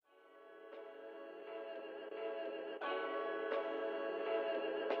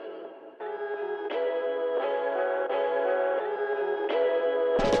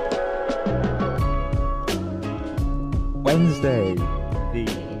Wednesday, the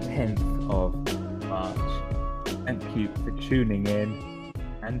 10th of March. Thank you for tuning in,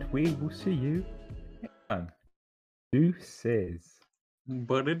 and we will see you next time. Deuces. Is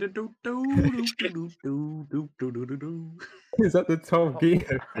that the Top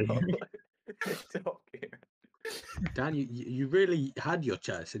Gear thing? Top Gear. Dan, you really had your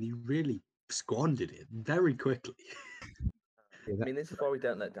chance and you really squandered it very quickly. I mean, this is why we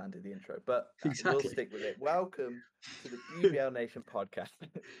don't let Dan do the intro, but Exactly. we'll stick with it. Welcome to the BBL Nation podcast.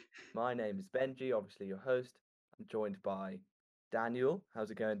 My name is Benji, obviously your host. I'm joined by Daniel. How's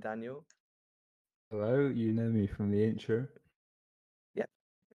it going, Daniel? Hello, you know me from the intro.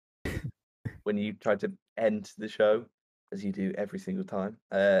 When you try to end the show, as you do every single time.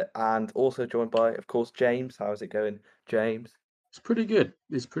 And also joined by, of course, James. How's it going, James? It's pretty good.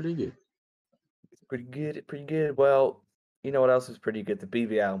 It's pretty good. It's pretty good. Well, you know what else was pretty good? The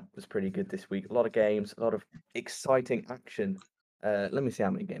BBL was pretty good this week. A lot of games, a lot of exciting action. Let me see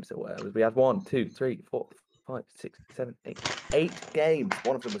how many games there were. We had 1, 2, 3, 4, 5, 6, 7, 8. 8 games.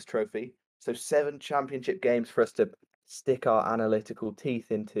 One of them was trophy. So 7 championship games for us to stick our analytical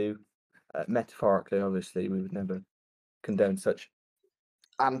teeth into. Metaphorically, obviously, we would never condone such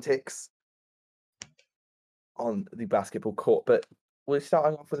antics on the basketball court. But we're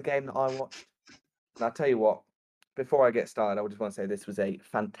starting off with a game that I watched. And I'll tell you what, before I get started, I just want to say this was a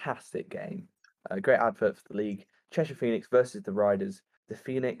fantastic game. A great advert for the league. Cheshire Phoenix versus the Riders. The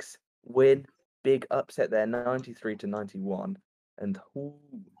Phoenix win. Big upset there, 93-91. And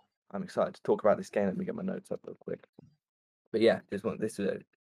I'm excited to talk about this game. Let me get my notes up real quick. But yeah, this was a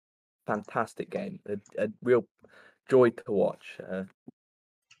fantastic game. A real joy to watch.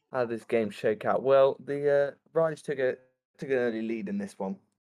 How did this game shake out? Well, the Riders took an early lead in this one.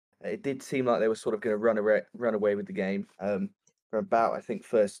 It did seem like they were sort of going to run away with the game for about, I think,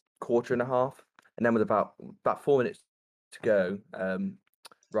 first quarter and a half, and then with about 4 minutes to go,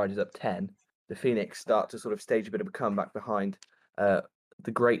 Riders up 10. The Phoenix start to sort of stage a bit of a comeback behind the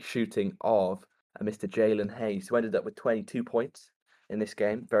great shooting of Mr. Jalen Hayes, who ended up with 22 points in this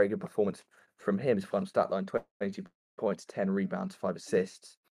game. Very good performance from him. His final stat line: 22 points, 10 rebounds, 5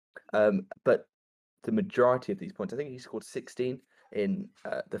 assists. But the majority of these points, I think he scored 16 in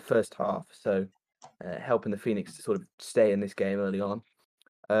the first half, so helping the Phoenix to sort of stay in this game early on.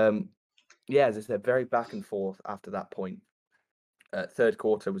 Yeah, as I said, very back and forth after that point. Third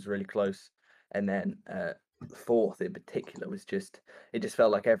quarter was really close, and then fourth in particular was just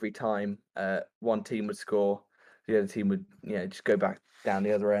felt like every time one team would score, the other team would just go back down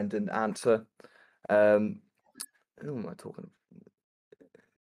the other end and answer. Who am I talking about?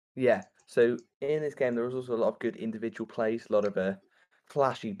 Yeah. So in this game, there was also a lot of good individual plays, a lot of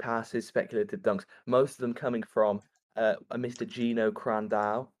flashy passes, speculative dunks. Most of them coming from a Mr. Gino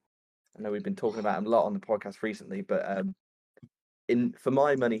Crandall. I know we've been talking about him a lot on the podcast recently, but for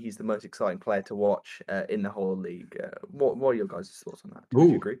my money, he's the most exciting player to watch in the whole league. What are your guys' thoughts on that? Do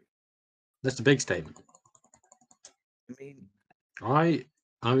you agree? That's a big statement. I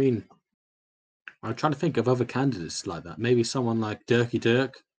mean, I'm trying to think of other candidates like that. Maybe someone like Dirk,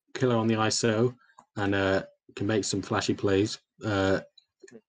 killer on the ISO, and can make some flashy plays when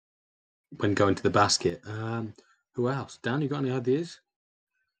going to the basket. Who else? Dan, you got any ideas?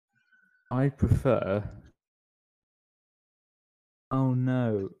 I prefer. Oh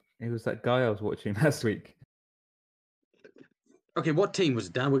no, it was that guy I was watching last week. Okay, what team was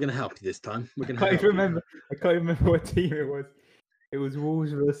it, Dan? We're going to help you this time. I can't even remember what team it was. It was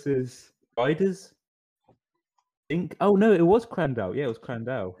Wolves versus Riders. Oh no, it was Crandall. Yeah, it was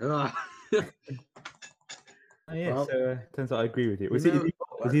Crandall. Ah. Oh, yeah, Well, so turns out I agree with you. Was Well,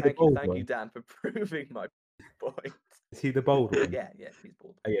 he the bold thank one? you, Dan, for proving my point. Is he the bold one? Yeah, he's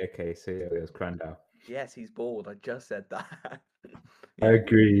bald. Oh, yeah, okay, so yeah, it was Crandall. Yes, he's bald. I just said that. I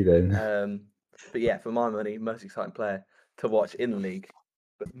agree then. But yeah, for my money, most exciting player to watch in the league.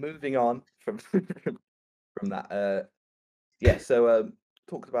 But moving on from that, so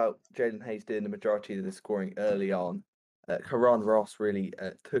talked about Jalen Hayes doing the majority of the scoring early on. Karan Ross really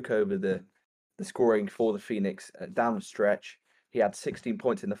took over the scoring for the Phoenix down the stretch. He had 16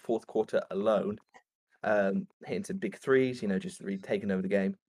 points in the fourth quarter alone, hitting some big threes, just really taking over the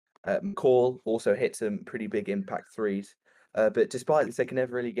game. McCall also hit some pretty big impact threes. But despite this, they can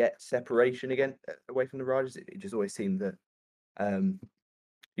never really get separation again away from the Riders. It just always seemed that,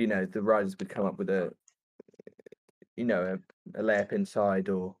 the Riders would come up with a layup inside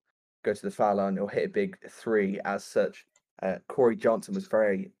or go to the foul line or hit a big three as such. Corey Johnson was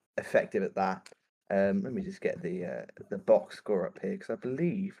very effective at that. Let me just get the box score up here because I think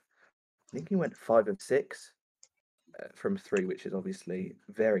he went 5 of 6 from 3, which is obviously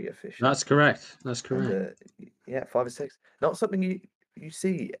very efficient. That's correct. That's And correct. yeah, 5 or 6. Not something you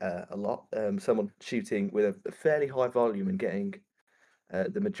see a lot. Someone shooting with a fairly high volume and getting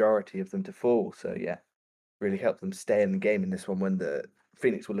the majority of them to fall. So yeah, really helped them stay in the game in this one when the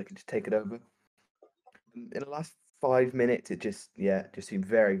Phoenix were looking to take it over. In the last 5 minutes, it just seemed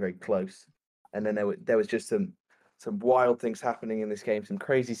very, very close. And then there was just some wild things happening in this game, some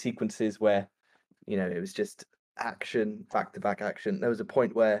crazy sequences where it was just action, back to back action. There was a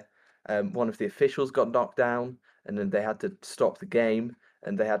point where one of the officials got knocked down, and then they had to stop the game,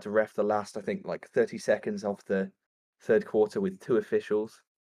 and they had to ref the last, I think, like 30 seconds of the third quarter with 2 officials.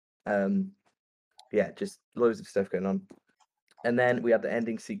 Yeah, just loads of stuff going on. And then we had the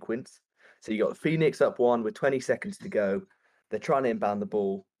ending sequence. So you got Phoenix up 1 with 20 seconds to go. They're trying to inbound the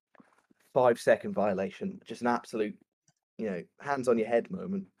ball. 5-second violation. Just an absolute, hands on your head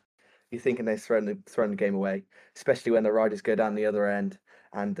moment. You're thinking they've thrown the game away, especially when the Riders go down the other end,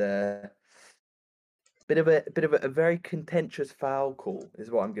 and bit of a very contentious foul call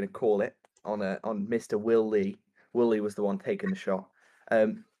is what I'm going to call it on Mr. Will Lee. Will Lee was the one taking the shot.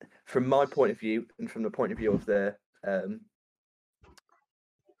 From my point of view, and from the point of view of the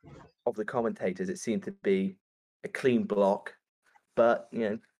commentators, it seemed to be a clean block, but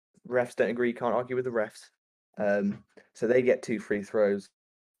refs don't agree. Can't argue with the refs. So they get 2 free throws.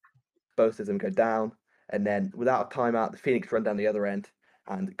 Both of them go down, and then without a timeout, the Phoenix run down the other end,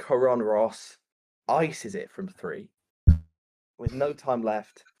 and Caron Ross ices it from 3 with no time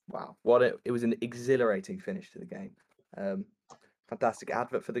left. Wow, it was an exhilarating finish to the game. Fantastic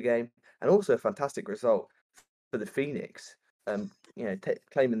advert for the game, and also a fantastic result for the Phoenix.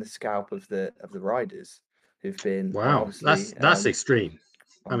 Claiming the scalp of the Riders, who've been Wow, obviously that's extreme.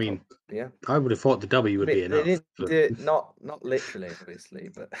 I mean, top. Yeah, I would have thought the W would be enough. They didn't do it, not literally, obviously,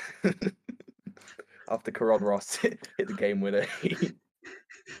 but after Caron Ross hit the game winner, he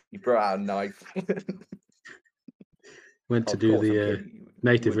brought out a knife. Went to do the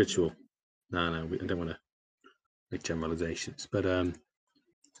native ritual. No, I don't want to make generalizations. But can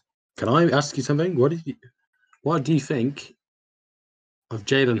I ask you something? What do you think of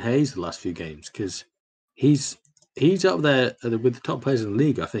Jalen Hayes the last few games? Because he's up there with the top players in the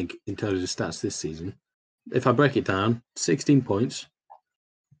league, I think, in terms of stats this season. If I break it down, 16 points,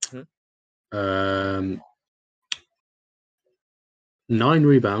 9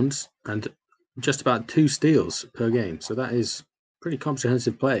 rebounds, and just about 2 steals per game. So that is pretty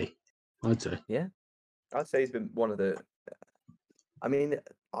comprehensive play, I'd say. Yeah, I'd say he's been one of the. I mean,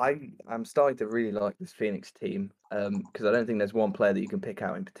 I'm starting to really like this Phoenix team because I don't think there's one player that you can pick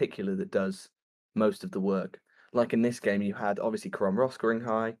out in particular that does most of the work. Like in this game, you had obviously Caron Ross scoring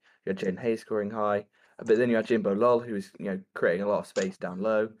high, you had Jalen Hayes scoring high, but then you had Jimbo Lull, who was creating a lot of space down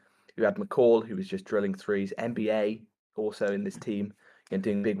low. You had McCall, who was just drilling threes. NBA also in this team,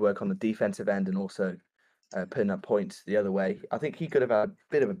 doing big work on the defensive end and also putting up points the other way. I think he could have had a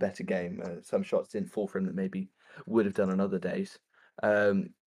bit of a better game. Some shots didn't fall for him that maybe would have done on other days.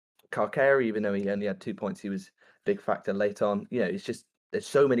 Carceri, even though he only had 2 points, he was a big factor late on. It's just there's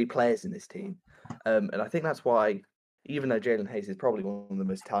so many players in this team, and I think that's why, even though Jalen Hayes is probably one of the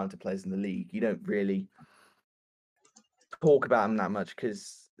most talented players in the league, you don't really talk about him that much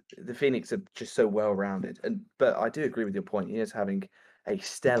because the Phoenix are just so well rounded. But I do agree with your point. He is having a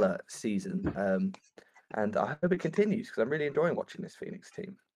stellar season, and I hope it continues because I'm really enjoying watching this Phoenix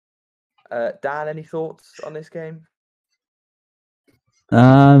team. Dan, any thoughts on this game?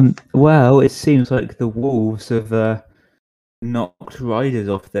 Well, it seems like the Wolves have knocked Riders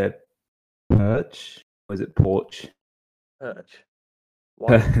off their perch. Was it porch? Perch.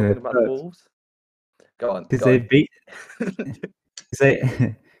 Why are you talking about the Wolves? Go on. Because they beat.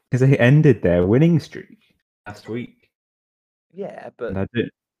 Because they ended their winning streak last week. Yeah, but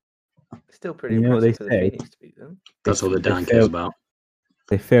still pretty you know impressive what for the Phoenix to beat them. That's all that Dan cares about.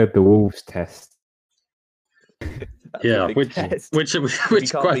 They failed the Wolves test. Yeah, which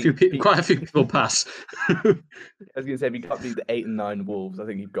quite a few people pass. I was going to say, if you can't beat the 8 and 9 Wolves, I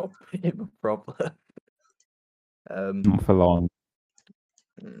think you've got a bit of a problem. Not for long.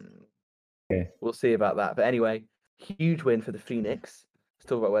 Yeah. We'll see about that. But anyway, huge win for the Phoenix. Let's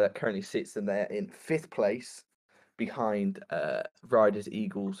talk about where that currently sits, and they're in 5th place behind Riders,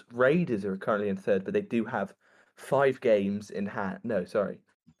 Eagles. Raiders are currently in 3rd, but they do have 5 games in hand. No, sorry.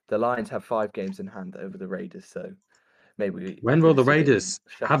 The Lions have 5 games in hand over the Raiders, so maybe. When will the Raiders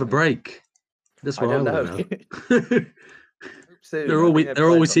have a break? That's what I don't know. They're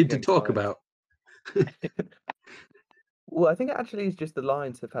all we seem to talk about. Well, I think actually it's just the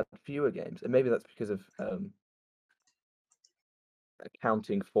Lions have had fewer games, and maybe that's because of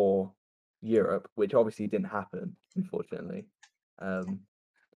accounting for Europe, which obviously didn't happen, unfortunately. But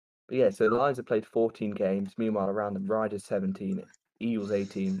yeah, so the Lions have played 14 games. Meanwhile, around them, Riders 17, Eagles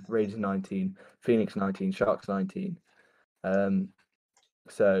 18, Raiders 19, Phoenix 19, Sharks 19.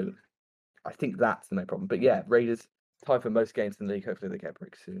 So I think that's the main problem. But yeah, Raiders tied for most games in the league. Hopefully they get a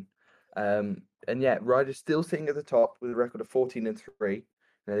break soon. And yeah, Riders still sitting at the top with a record of 14-3.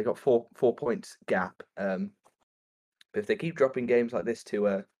 They've got four points gap. But if they keep dropping games like this to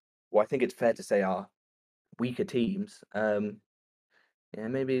I think it's fair to say are weaker teams, yeah,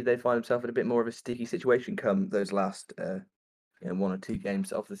 maybe they find themselves in a bit more of a sticky situation come those last 1 or 2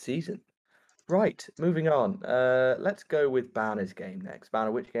 games of the season. Right, moving on. Let's go with Banner's game next.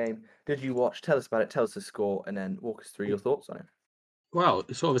 Banner, which game did you watch? Tell us about it. Tell us the score, and then walk us through your thoughts on it. Well,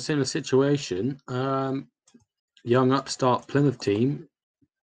 it's sort of a similar situation. Young upstart Plymouth team,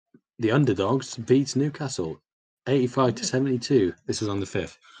 the underdogs, beats Newcastle 85-72. This was on the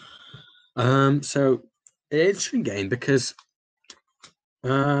 5th. So an interesting game because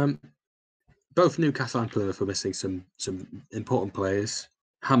both Newcastle and Plymouth were missing some important players.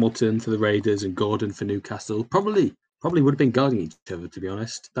 Hamilton for the Raiders and Gordon for Newcastle. Probably would have been guarding each other, to be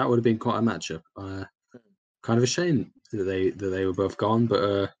honest. That would have been quite a matchup. Kind of a shame that they were both gone,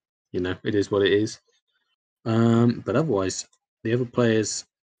 but it is what it is. But otherwise, the other players,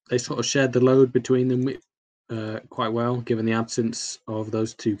 they sort of shared the load between them quite well, given the absence of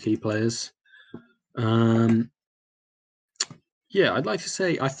those 2 key players. Yeah, I'd like to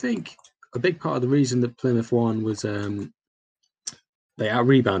say I think a big part of the reason that Plymouth won was they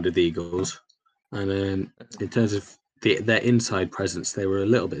out-rebounded the Eagles, and in terms of their inside presence, they were a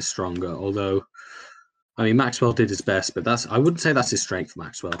little bit stronger. Although, I mean, Maxwell did his best, but I wouldn't say that's his strength,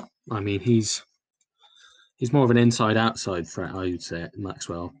 Maxwell. I mean, he's more of an inside-outside threat, I would say,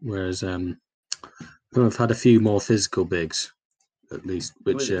 Maxwell. Whereas Plymouth had a few more physical bigs, at least.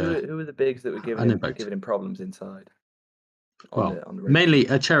 Which who were the bigs that were giving him problems inside? On the mainly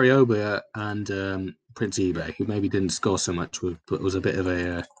Cherry-Oba and Prince Ebay, who maybe didn't score so much, but was a bit of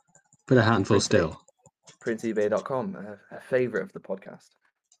a handful still. PrinceEbay.com, a favourite of the podcast.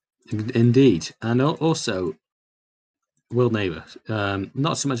 Indeed. And also Will Neighbour.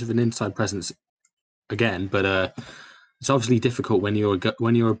 Not so much of an inside presence again, but it's obviously difficult when you're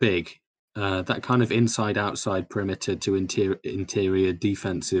a big. That kind of inside-outside perimeter to interior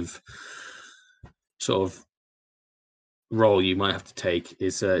defensive sort of role you might have to take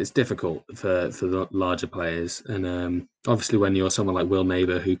is difficult for the larger players, and obviously when you're someone like Will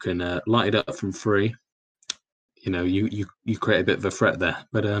Neighbour who can light it up from 3, you create a bit of a threat there.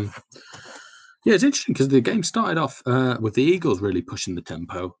 But yeah, it's interesting because the game started off with the Eagles really pushing the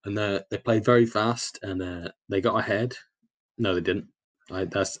tempo, and they played very fast, and they got ahead. No, they didn't.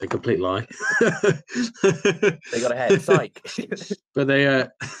 That's a complete lie. They got ahead, psych. But they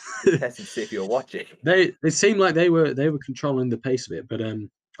tested to see if you're watching. It seemed like they were controlling the pace of it, but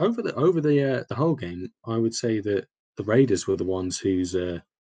over the whole game, I would say that the Raiders were the ones whose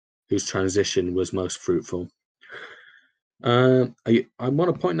transition was most fruitful. I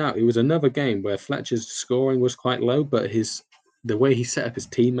want to point out it was another game where Fletcher's scoring was quite low, but the way he set up his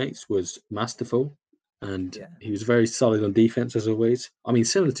teammates was masterful. And he was very solid on defense, as always. I mean,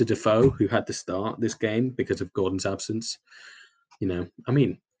 similar to Defoe, who had to start this game because of Gordon's absence. I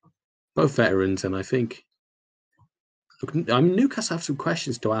mean, both veterans, and I think Newcastle have some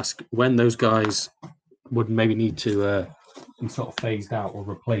questions to ask when those guys would maybe need to be sort of phased out or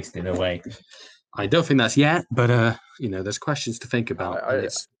replaced in a way. I don't think that's yet, but there's questions to think about. I don't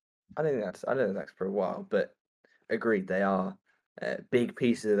think that's for a while, but agreed, they are big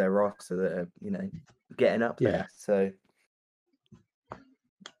pieces of their roster that are getting up there. So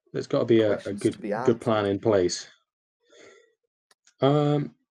there's got to be a good plan in place.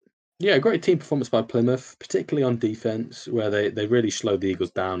 Yeah, great team performance by Plymouth, particularly on defense, where they really slowed the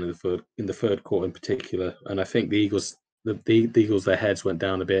Eagles down in the third quarter in particular. And I think the Eagles, their heads went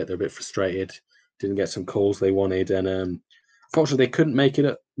down a bit. They're a bit frustrated, didn't get some calls they wanted, and unfortunately they couldn't make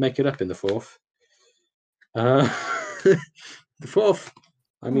it up in the fourth. The fourth,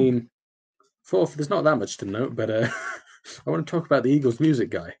 there's not that much to note, but I want to talk about the Eagles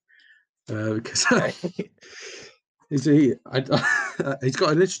music guy because he's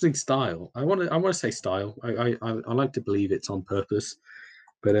got an interesting style. I want to say style. I like to believe it's on purpose,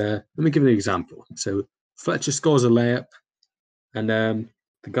 but let me give you an example. So Fletcher scores a layup, and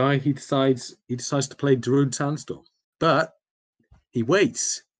the guy he decides to play Darude Sandstorm, but he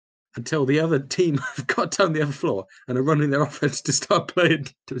waits until the other team have got down the other floor and are running their offense to start playing.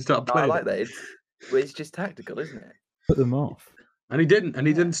 I like that. It's just tactical, isn't it? Put them off. And he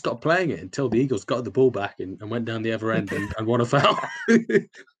didn't stop playing it until the Eagles got the ball back and went down the other end and won a foul.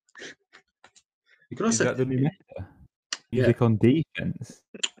 You can Is also, that the new meta? Yeah. Music on defense.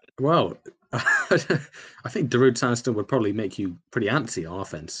 well, I think Darude Sandstorm would probably make you pretty antsy on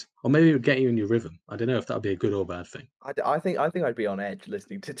offense, or maybe it would get you in your rhythm. I don't know if that would be a good or bad thing. I think I'd be on edge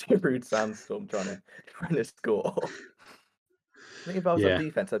listening to Darude Sandstorm trying to score. I think if I was Yeah. on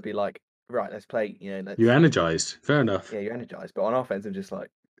defense, I'd be like, right, let's play. Let's. You're energized. Fair enough. Yeah, you're energized, but on offense, I'm just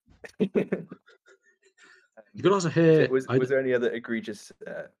like. You could also hear. Was there any other egregious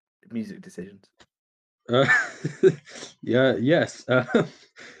music decisions? Yeah. Yes.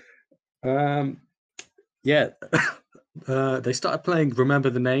 Yeah. They started playing "Remember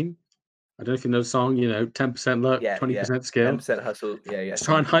the Name." I don't know if you know the song. 10% luck, 20% skill. 10% hustle. Yeah. Let's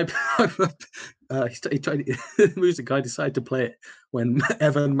try and hype up. He tried. The music guy decided to play it when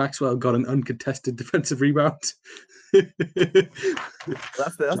Evan Maxwell got an uncontested defensive rebound. That's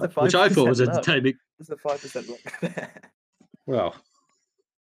the 5%. Which I thought was luck. entertaining. That's the 5% luck there. Well,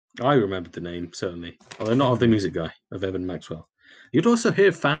 I remembered the name certainly, although not of the music guy, of Evan Maxwell. You'd also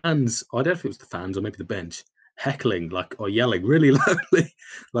hear fans. I don't know if it was the fans or maybe the bench heckling or yelling really loudly,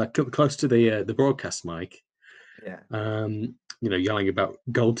 like close to the broadcast mic. Yeah. Yelling about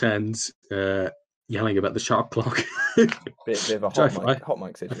goaltends, yelling about the shot clock. bit of a hot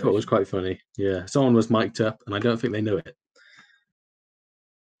mic situation. I thought it was quite funny. Yeah, someone was mic'd up, and I don't think they knew it.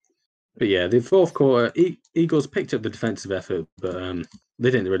 But yeah, the fourth quarter, Eagles picked up the defensive effort, but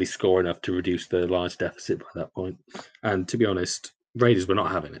they didn't really score enough to reduce the large deficit by that point. And to be honest, Raiders were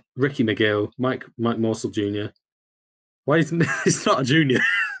not having it. Ricky McGill, Mike Morsell Jr. Why isn't he's not a junior?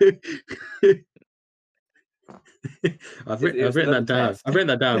 I've written that down. I've written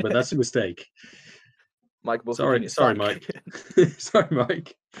that down, but that's a mistake. Mike Morsell sorry, Jr. sorry, Mike. Sorry,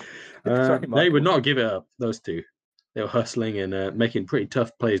 Mike. Sorry, they would not give it up. Those two, they were hustling and making pretty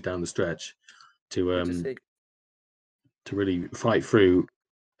tough plays down the stretch to really fight through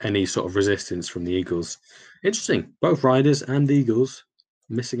any sort of resistance from the Eagles. Interesting. Both Riders and Eagles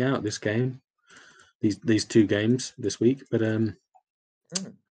missing out this game. These two games this week, but who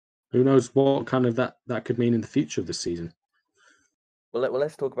knows what kind of that could mean in the future of this season. Well,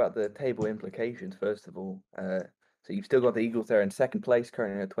 let's talk about the table implications first of all. So you've still got the Eagles there in second place,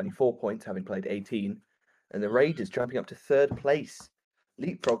 currently at 24 points, having played 18, and the Raiders jumping up to third place,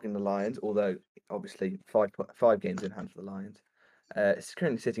 leapfrogging the Lions. Although obviously 5 games in hand for the Lions. It's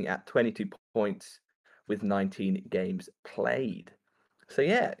currently sitting at 22 points with 19 games played. So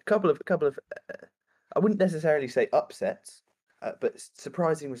yeah, a couple of I wouldn't necessarily say upsets, but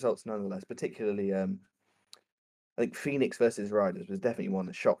surprising results nonetheless. Particularly, I think Phoenix versus Riders was definitely one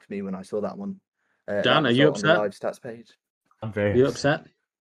that shocked me when I saw that one. Dan, are you upset? On the live stats page. I'm very. Are you upset?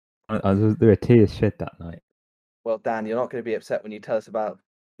 There were tears shed that night. Well, Dan, you're not going to be upset when you tell us about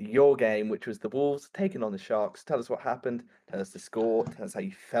your game, which was the Wolves taking on the Sharks. Tell us what happened. Tell us the score. Tell us how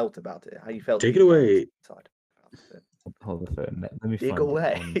you felt about it. How you felt. Take it away. Hold the phone. Let me dig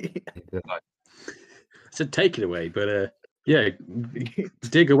away. I said take it away, but yeah,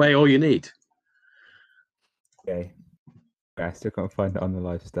 dig away all you need. Okay. I still can't find it on the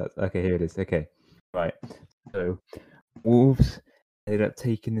live stats. Okay, here it is. Okay. Right. So Wolves ended up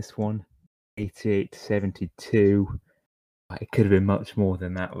taking this one 88-72. It could have been much more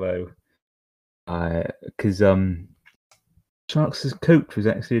than that though. Because Sharks' coach was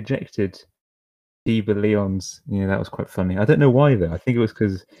actually ejected. Tiber Leons, that was quite funny. I don't know why though. I think it was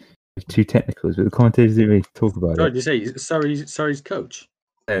because it was too technicals, but the commentators didn't really talk about Sorry, it. did you say sorry's coach?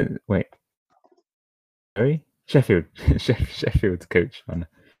 Wait. Sorry? Sheffield. Sheffield's coach.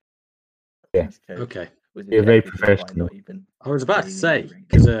 Yeah. Okay. You're very professional. I was about to say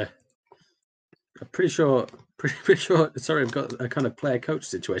because I'm pretty sure. Sorry, I've got a kind of player coach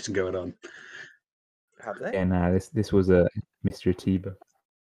situation going on. Have they? Yeah, nah. This was a Mr. Tiber.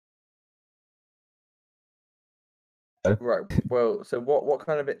 Right. Well, so what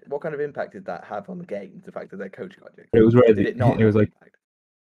kind of impact did that have on the game? The fact that their coach got ejected. It was Did it not? It was like impact?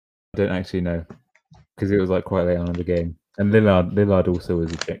 I don't actually know because it was like quite late on in the game, and Lillard also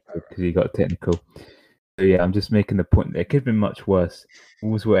was ejected because he got technical. So yeah, I'm just making the point that it could have been much worse.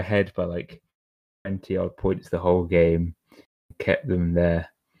 Wolves were ahead by like 20 odd points the whole game, kept them there,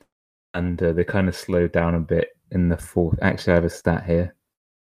 and they kind of slowed down a bit in the fourth. Actually, I have a stat here.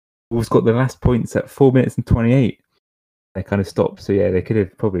 Wolves got the last points at 4 minutes and 28. They kind of stopped, so yeah, they could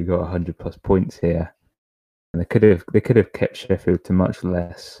have probably got 100+ points here, and they could have kept Sheffield to much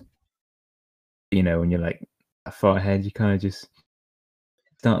less. When you're like far ahead, you kind of just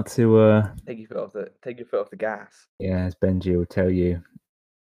start to take your foot off the gas. Yeah, as Benji will tell you,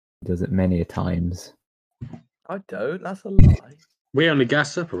 he does it many a times. I don't. That's a lie. We only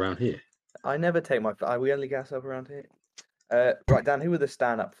gas up around here. I never take my. We only gas up around here. Right, Dan. Who were the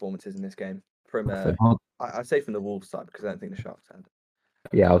stand-up performances in this game from Nothing. I say from the Wolves side because I don't think the Sharks had.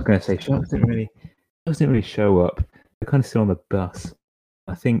 Yeah, I was going to say Sharks didn't really show up. They're kind of still on the bus.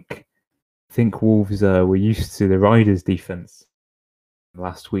 I think Wolves were used to the Riders' defense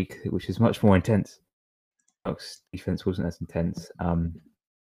last week, which is much more intense. Sharks' defense wasn't as intense.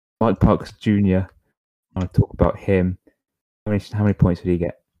 Mike Parks Jr. I want to talk about him. How many points did he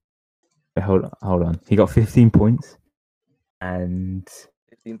get? Hold on. He got 15 points, and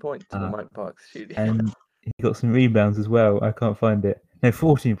 15 points for Mike Parks Jr. And he got some rebounds as well. I can't find it. No,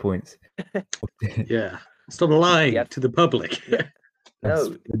 14 points. Yeah. Stop lying to the public. Yeah.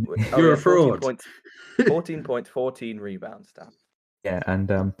 No, You're a fraud. 14 points, 14 rebounds, Dan. Yeah,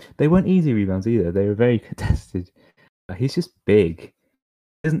 and they weren't easy rebounds either. They were very contested. He's just big.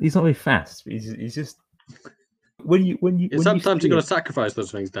 He's not very fast. But he's just sometimes you got to sacrifice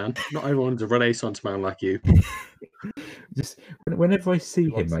those things, Dan. Not everyone's a Renaissance man like you. Just whenever I see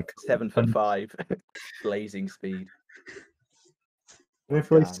him, like 7'5", blazing speed.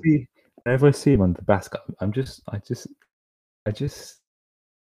 Whenever I see him on the basket, I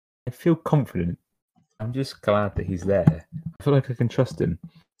feel confident. I'm just glad that he's there. I feel like I can trust him.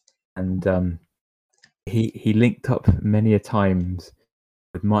 And he linked up many a times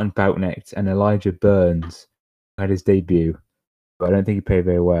with Martin Boutnecht and Elijah Burns at his debut, but I don't think he played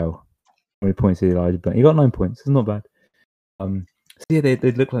very well. How many points did Elijah Burns? He got 9 points. It's not bad. So yeah, they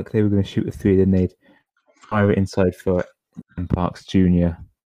looked like they were going to shoot a three. Then they'd fire it inside for Parks Jr.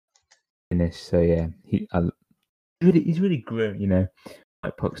 finish. So yeah, he's really grown. You know,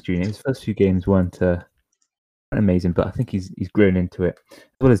 like Parks Jr. His first few games weren't amazing, but I think he's grown into it. As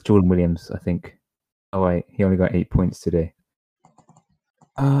well as Jordan Williams, I think. Oh wait, he only got 8 points today.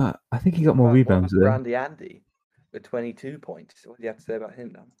 I think he got more rebounds there. Brandy Andy with 22 points. What do you have to say about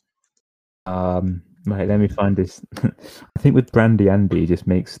him now? Right, let me find this. I think with Brandy Andy, he just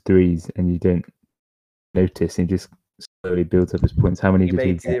makes threes, and you don't notice. He just slowly builds up his points. How many he did he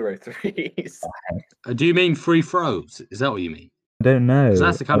made get? 0 threes. Do you mean free throws? Is that what you mean? I don't know. Because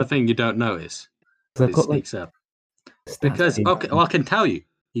that's the kind of thing you don't notice. I've got sneaks up. Because I can tell you,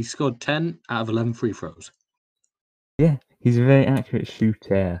 he scored 10 out of 11 free throws. Yeah, he's a very accurate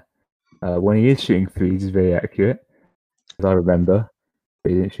shooter. When he is shooting threes, he's very accurate, as I remember.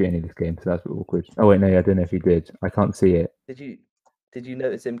 But he didn't shoot any of this game, so that's a bit awkward. Oh wait, no, I don't know if he did. I can't see it. Did you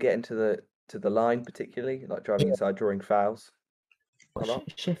notice him getting to the line particularly, like driving inside, drawing fouls?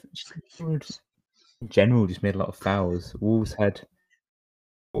 Sheffield in general just made a lot of fouls. Wolves had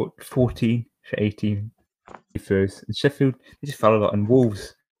 14 for 18 free throws. And Sheffield, they just foul a lot, and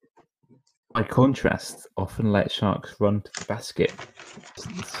Wolves, by contrast, often let Sharks run to the basket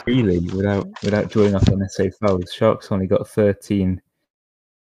freely without drawing up unnecessary fouls. Sharks only got 13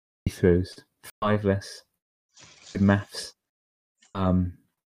 free throws, 5 less. Good maths.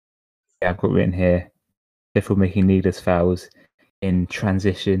 Yeah, I've got written here. Sheffield making needless fouls in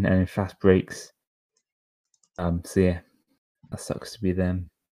transition and in fast breaks. So yeah, that sucks to be them.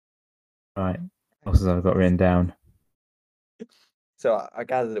 All right, what else have I got written down? So I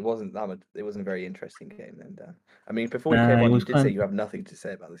gathered it wasn't a very interesting game then, Dan. I mean, before you came on, you did say you have nothing to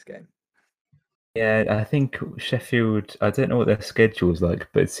say about this game. Yeah, I think Sheffield. I don't know what their schedule was like,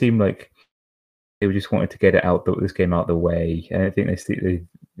 but it seemed like they were just wanting to get this game out of the way. I don't think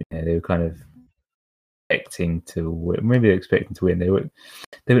they were kind of expecting to win. Maybe they were expecting to win. They weren't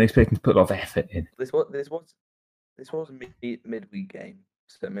expecting to put a lot of effort in. This was a midweek game,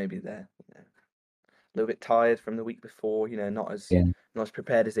 so maybe they're a little bit tired from the week before. Not as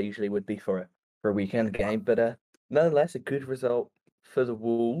prepared as they usually would be for a weekend game. But nonetheless, a good result for the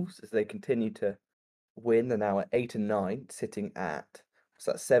Wolves as they continue to win. They're now at 8 and 9, sitting at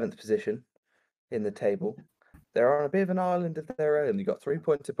 7th position in the table. They're on a bit of an island of their own. You've got 3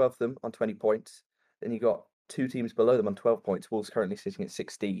 points above them on 20 points. Then you've got 2 teams below them on 12 points. Wolves currently sitting at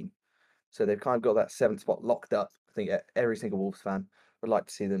 16. So they've kind of got that 7th spot locked up. I think every single Wolves fan would like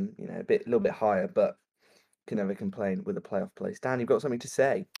to see them, a little bit higher, but can never complain with a playoff place. Dan, you've got something to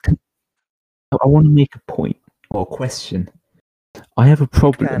say? I want to make a point or a question. I have a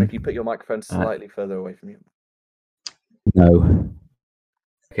problem. You can if you put your microphone slightly further away from you. No.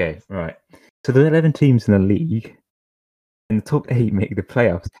 Okay, right. So there are 11 teams in the league, and the top 8 make the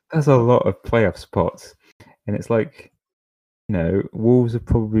playoffs. That's a lot of playoff spots, and it's like, Wolves are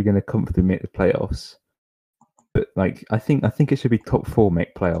probably going to comfortably make the playoffs. But I think it should be top 4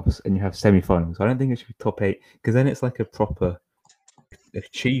 make playoffs, and you have semi-finals. I don't think it should be top 8 because then it's like a proper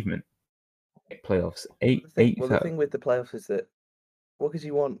achievement. Playoffs, eight. The thing with the playoffs is that because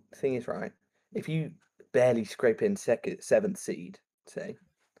you want. The thing is, right, if you barely scrape in 7th seed, say,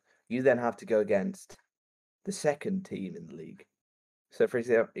 you then have to go against the second team in the league, So, for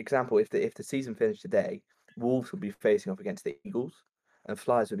example, if the season finished today, Wolves would be facing off against the Eagles, and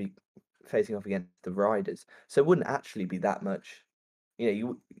Flyers would be facing off against the Riders. So it wouldn't actually be that much.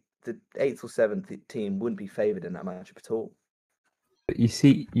 The 8th or 7th team wouldn't be favoured in that matchup at all. But you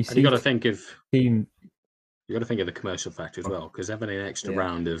see, And you got to think of team. You got to think of the commercial factor as well, because having an extra Yeah.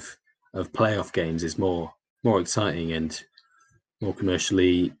 round of playoff games is more exciting and more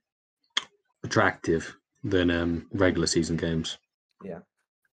commercially attractive than regular season games. Yeah.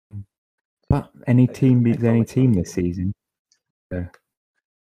 But any team beats any economic team value. this season. You're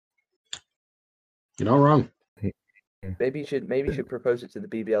not wrong. Maybe you should propose it to the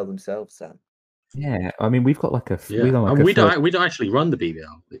BBL themselves, Sam. Yeah, I mean we've got like a Yeah, we've got like and a we first, don't actually run the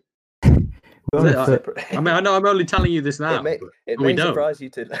BBL. we're on a fir- I mean, I know I'm only telling you this now. It we may don't. surprise you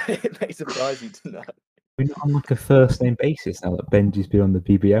to it may surprise you to know. we're not on like a first name basis now that Benji's been on the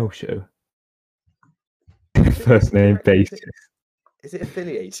BBL show. First name basis. Is it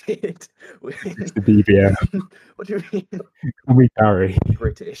affiliated with It's the BBL. What do you mean? Call me Barry.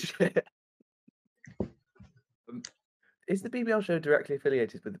 British? Is the BBL show directly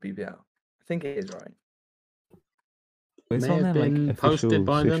affiliated with the BBL? I think it is, right? It's May on have their, like, been official posted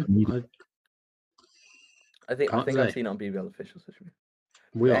by social them. media. I think Can't I've say. seen it on BBL official social media.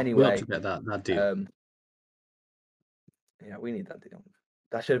 We ought Anyway, to get that deal. Yeah, we need that deal.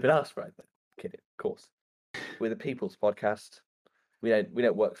 That should have been us, right? Kidding, of course. We're the People's Podcast. We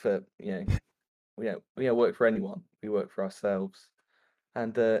don't work for we don't work for anyone. We work for ourselves.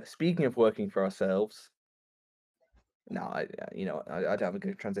 And speaking of working for ourselves, I don't have a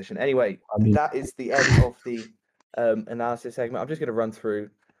good transition. Anyway, that is the end of the analysis segment. I'm just going to run through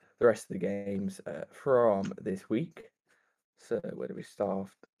the rest of the games from this week. So where do we start?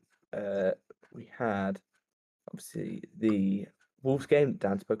 We had obviously the Wolves game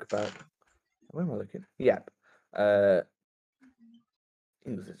Dan spoke about. Where am I looking? Yep.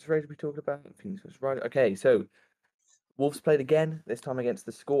 English is ready to be talked about. Phoenix was right. Okay, so Wolves played again, this time against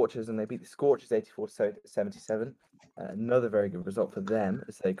the Scorchers, and they beat the Scorchers 84-77. Another very good result for them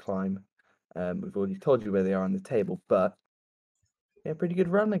as they climb. We've already told you where they are on the table, but yeah, pretty good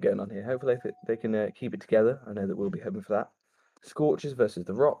run they're going on here. Hopefully they can keep it together. I know that we'll be hoping for that. Scorchers versus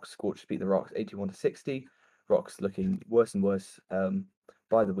the Rocks. Scorchers beat the Rocks 81-60. Rocks looking worse and worse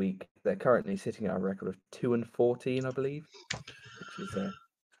by the week. They're currently sitting at a record of 2-14, I believe, which is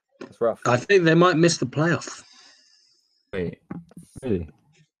that's rough. I think they might miss the playoff. Wait, really?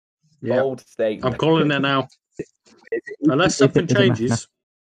 Yeah, Bold statement. I'm calling it now. Unless something changes.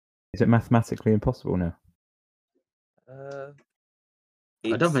 Is it mathematically impossible now?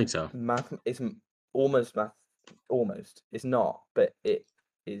 I don't think so. It's almost math. Almost. It's not, but it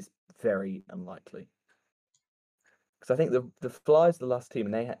is very unlikely. Because I think the Flyers are the last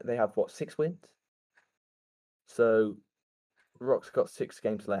team, and they have what, 6 wins. So, Rock's got 6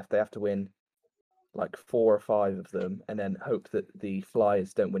 games left. They have to win like 4 or 5 of them, and then hope that the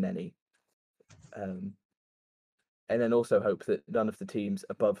Flyers don't win any. And then also hope that none of the teams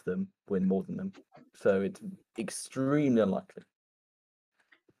above them win more than them. So it's extremely unlikely.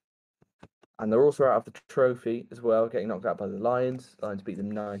 And they're also out of the trophy as well, getting knocked out by the Lions. Lions beat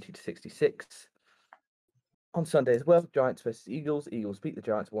them 90-66. On Sunday as well, Giants versus Eagles. Eagles beat the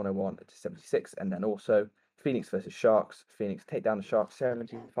Giants 101-76. And then also Phoenix versus Sharks. Phoenix take down the Sharks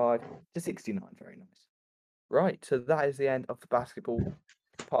 75-69. Very nice. Right, so that is the end of the basketball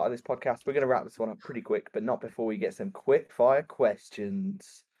part of this podcast. We're going to wrap this one up pretty quick, but not before we get some quick fire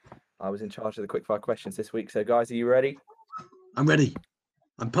questions. I was in charge of the quick fire questions this week. So guys, are you ready? I'm ready.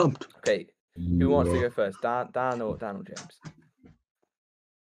 I'm pumped. Okay. Who wants to go first? Dan or James?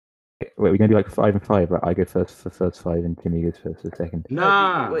 Wait, we're gonna do like 5 and 5, right? I go first for the first 5, and Timmy goes first for the second.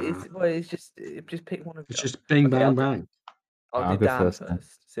 Nah. It's just pick one of It's them. just bing, bang, bang. I'll do go Dan first,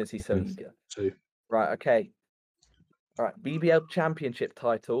 since he's so eager. Two. Right, okay. All right, BBL Championship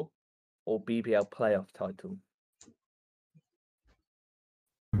title or BBL Playoff title?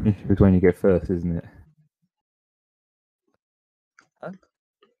 It's when you go first, isn't it? Huh?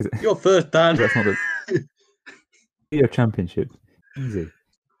 You're first, Dan. That's not the BBL Championship. Easy.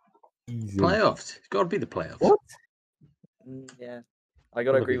 Playoffs. It's got to be the playoffs. What? Yeah, I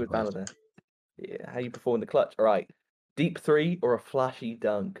got to agree with Banner there. Yeah, how you perform in the clutch. All right, deep 3 or a flashy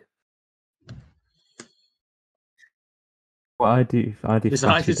dunk? Well, I do. This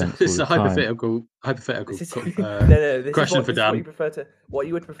is a hypothetical This question is for what Dan. you prefer to. What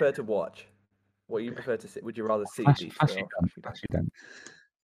you would prefer to watch? What you prefer to see? Would you rather see? Flashy deep dunk.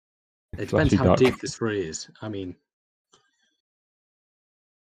 It depends how deep this 3 is. I mean,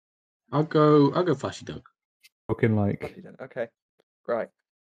 I'll go flashy dunk. Looking like Okay, right.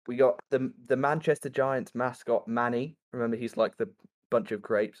 We got the Manchester Giants mascot Manny. Remember, he's like the bunch of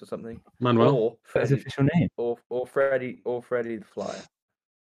grapes or something. Manuel. Or That's his Freddie, official name. or Freddie the Flyer.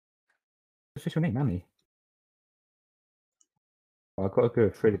 Official name, Manny. I've got to go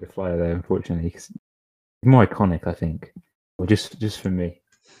with Freddy the Flyer there, unfortunately. 'Cause he's more iconic, I think. Or just for me.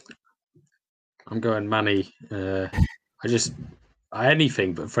 I'm going Manny.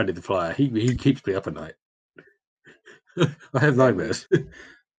 Anything but Freddy the Flyer. He keeps me up at night. I have nightmares.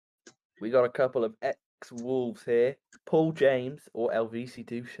 We got a couple of ex-Wolves here. Paul James or Elvis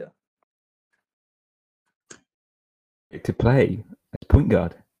Dusha. To play as point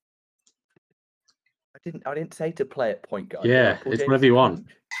guard. I didn't say to play at point guard. Yeah, Paul it's James whatever is you want.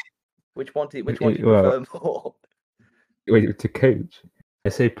 coach. Which one do you prefer more? Wait, to coach? I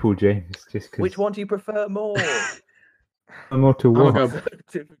say Paul James just because. Which one do you prefer more? More to I'm what?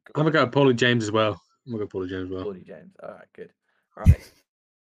 gonna go Paulie James as well. I'm gonna go Paulie James as well. Paulie James. All right, good. All right.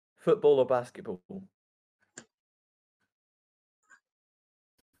 Football or basketball?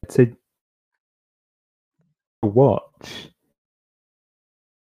 I'd say to watch.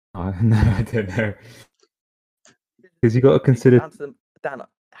 Oh, no, I don't know. Because you got to consider. Answer them, Dan,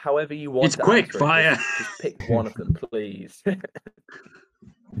 however you want. It's to quick answer it. fire. Just pick one of them, please.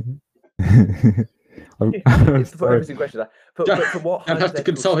 It's for every single question. But for what? I'd have to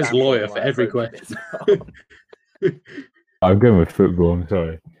consult his lawyer for every question. I'm going with football. I'm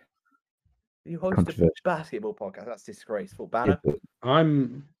sorry. You host a basketball podcast. That's disgraceful. Banner?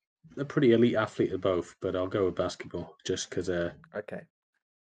 I'm a pretty elite athlete at both, but I'll go with basketball just because. Okay.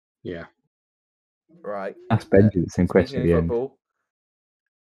 Yeah. Right. Ask Benji the same question at the end. Football,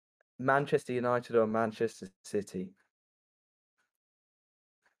 Manchester United or Manchester City?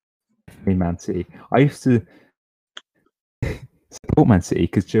 Man City. I used to support Man City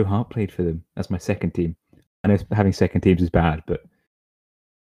because Joe Hart played for them. That's my second team. I know having second teams is bad, but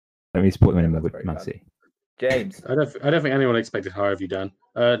I don't really support them anymore with Man City. James. I don't think anyone expected higher of you, Dan.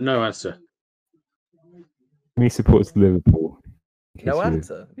 No answer. Me supports Liverpool. No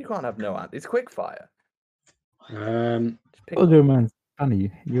answer. You can't have no answer. It's quick fire. I'll go, man.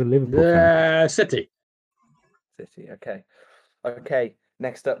 Funny, you're a Liverpool fan. City. City. Okay. Okay.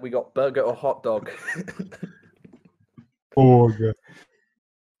 Next up, we got burger or hot dog. Burger.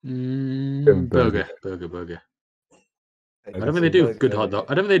 Burger. I don't think they do good hot dog.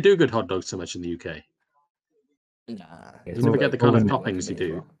 I don't think they do good hot dogs so much in the UK. Nah. You never get the kind of toppings you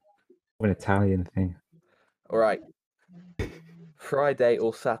do. An Italian thing. All right. Friday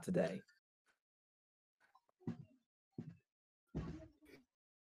or Saturday?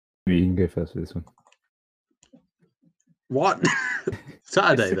 You can go first for this one. What?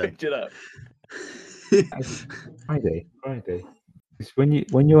 Saturday then. Switch it up. Friday. Because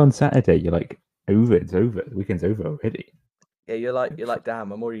when you're on Saturday, you're like over. It's over. The weekend's over already. Yeah, you're like,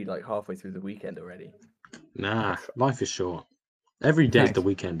 damn, I'm already like halfway through the weekend already. Nah, life is short. Every day is the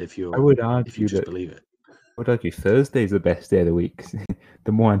weekend if you. I would argue just believe it. I would argue Thursday's the best day of the week.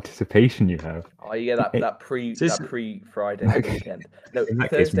 The more anticipation you have. Oh, you get that pre Friday weekend. No,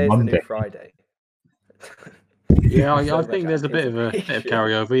 Thursday's the new Friday. Yeah, I think there's a bit of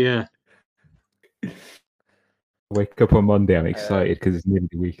carryover. Yeah. Wake up on Monday. I'm excited because it's nearly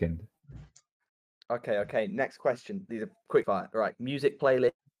the weekend. Okay. Next question. These are quick fire. All right. Music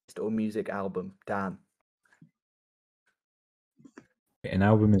playlist or music album? Dan. An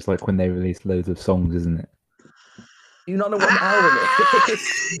album is like when they release loads of songs, isn't it? Do you not know what an album is?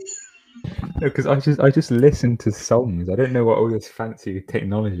 No, because I just listen to songs. I don't know what all this fancy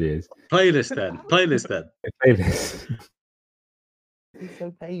technology is. Playlist then. A playlist. It's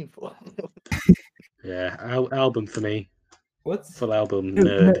so painful. Yeah, album for me. What's full album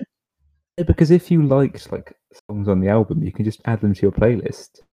nerd? No, because if you liked like songs on the album, you can just add them to your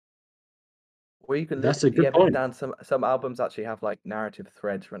playlist. Or you can. That's a good point. Dan, some albums actually have like narrative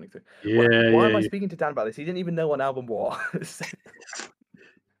threads running through. Yeah. Why am I speaking to Dan about this? He didn't even know what an album was.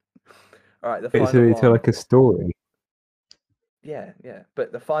 All right, the final So you one. tell like a story. Yeah.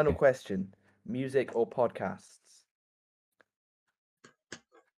 But the final question: music or podcasts?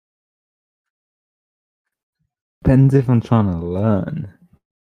 Depends if I'm trying to learn.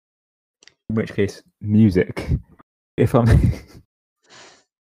 In which case, music. If I'm.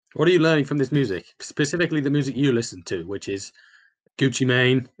 What are you learning from this music? Specifically, the music you listen to, which is Gucci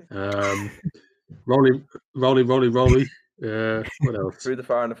Mane, Rolly. What else? Through the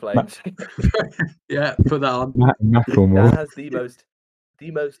Fire and the Flames. Yeah, put that on. Dan has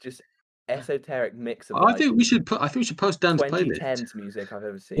the most just esoteric mix of. I think we should post Dan's playlist. 2010s music I've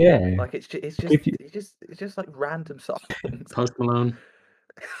ever seen. Yeah, like it's just like random songs. Post Malone.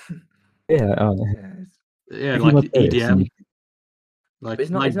 Yeah. Yeah, like EDM.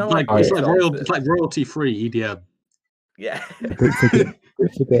 It's like royalty free EDM. Yeah,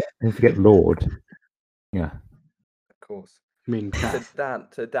 Don't forget Lord. Yeah. of course. I mean,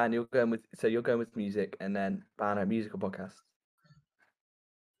 So Dan, you're going with music, and then Banner musical podcast.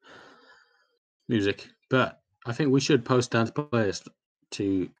 music. But I think we should post Dan's playlist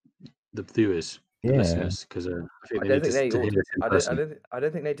to the viewers, the Yeah. listeners, because I think I they don't need think to they. hear this in person. I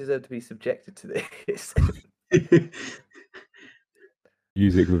don't think they deserve to be subjected to this.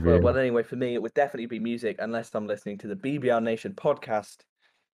 Music review. Well, anyway, for me, it would definitely be music, unless I'm listening to the BBR Nation podcast.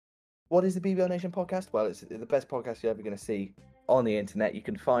 What is the BBR Nation podcast? Well, it's the best podcast you're ever going to see on the internet. You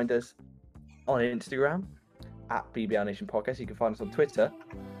can find us on Instagram at BBR Nation Podcast. You can find us on Twitter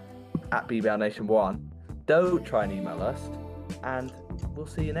at BBR Nation 1. Don't try and email us, and we'll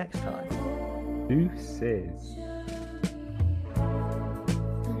see you next time. Deuces.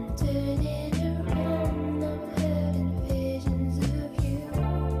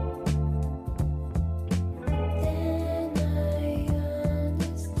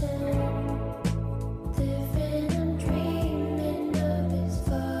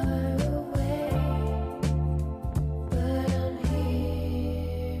 But I'm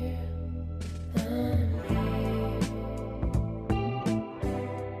here.